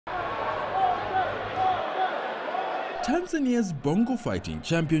Tanzania's Bongo Fighting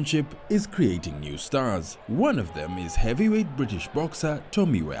Championship is creating new stars. One of them is heavyweight British boxer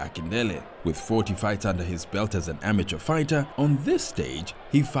Tomiwe Akindele. With 40 fights under his belt as an amateur fighter, on this stage,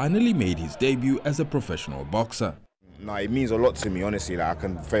 he finally made his debut as a professional boxer. No, it means a lot to me, honestly. Like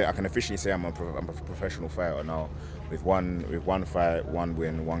I can officially say I'm a professional fighter now, with one fight, one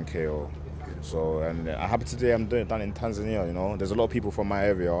win, one KO. So, and I'm happy today I'm doing it down in Tanzania. You know, there's a lot of people from my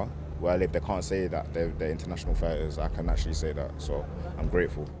area where I live, they can't say that they're international fighters. I can actually say that, so I'm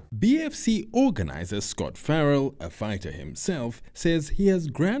grateful. BFC organizer Scott Farrell, a fighter himself, says he has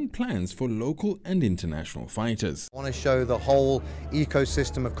grand plans for local and international fighters. I want to show the whole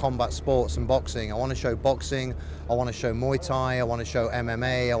ecosystem of combat sports and boxing. I want to show boxing, I want to show Muay Thai, I want to show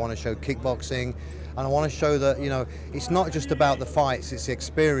MMA, I want to show kickboxing. And I want to show that, you know, it's not just about the fights, it's the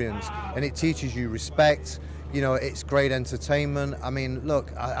experience, and it teaches you respect. You know, it's great entertainment. I mean,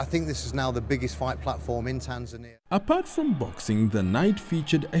 look, I think this is now the biggest fight platform in Tanzania. Apart from boxing, the night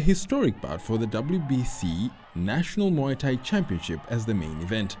featured a historic bout for the WBC National Muay Thai Championship as the main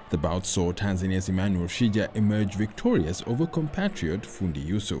event. The bout saw Tanzania's Emmanuel Shija emerge victorious over compatriot Fundi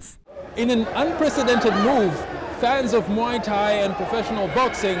Yusuf. In an unprecedented move, fans of Muay Thai and professional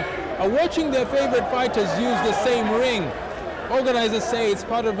boxing are watching their favorite fighters use the same ring. Organizers say it's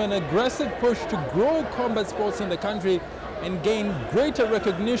part of an aggressive push to grow combat sports in the country and gain greater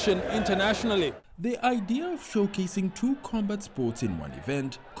recognition internationally. The idea of showcasing two combat sports in one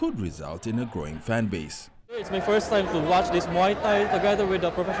event could result in a growing fan base. It's my first time to watch this Muay Thai together with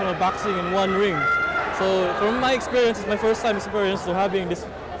the professional boxing in one ring. So from my experience, it's my first time experience to having this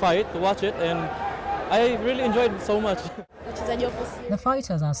fight, to watch it, and I really enjoyed it so much. The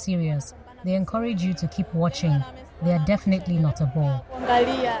fighters are serious. They encourage you to keep watching. They are definitely not a bore.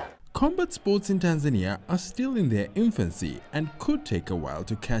 Combat sports in Tanzania are still in their infancy and could take a while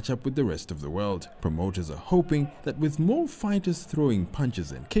to catch up with the rest of the world. Promoters are hoping that with more fighters throwing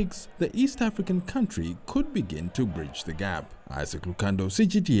punches and kicks, the East African country could begin to bridge the gap. Isaac Lukando,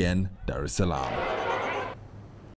 CGTN, Dar es Salaam.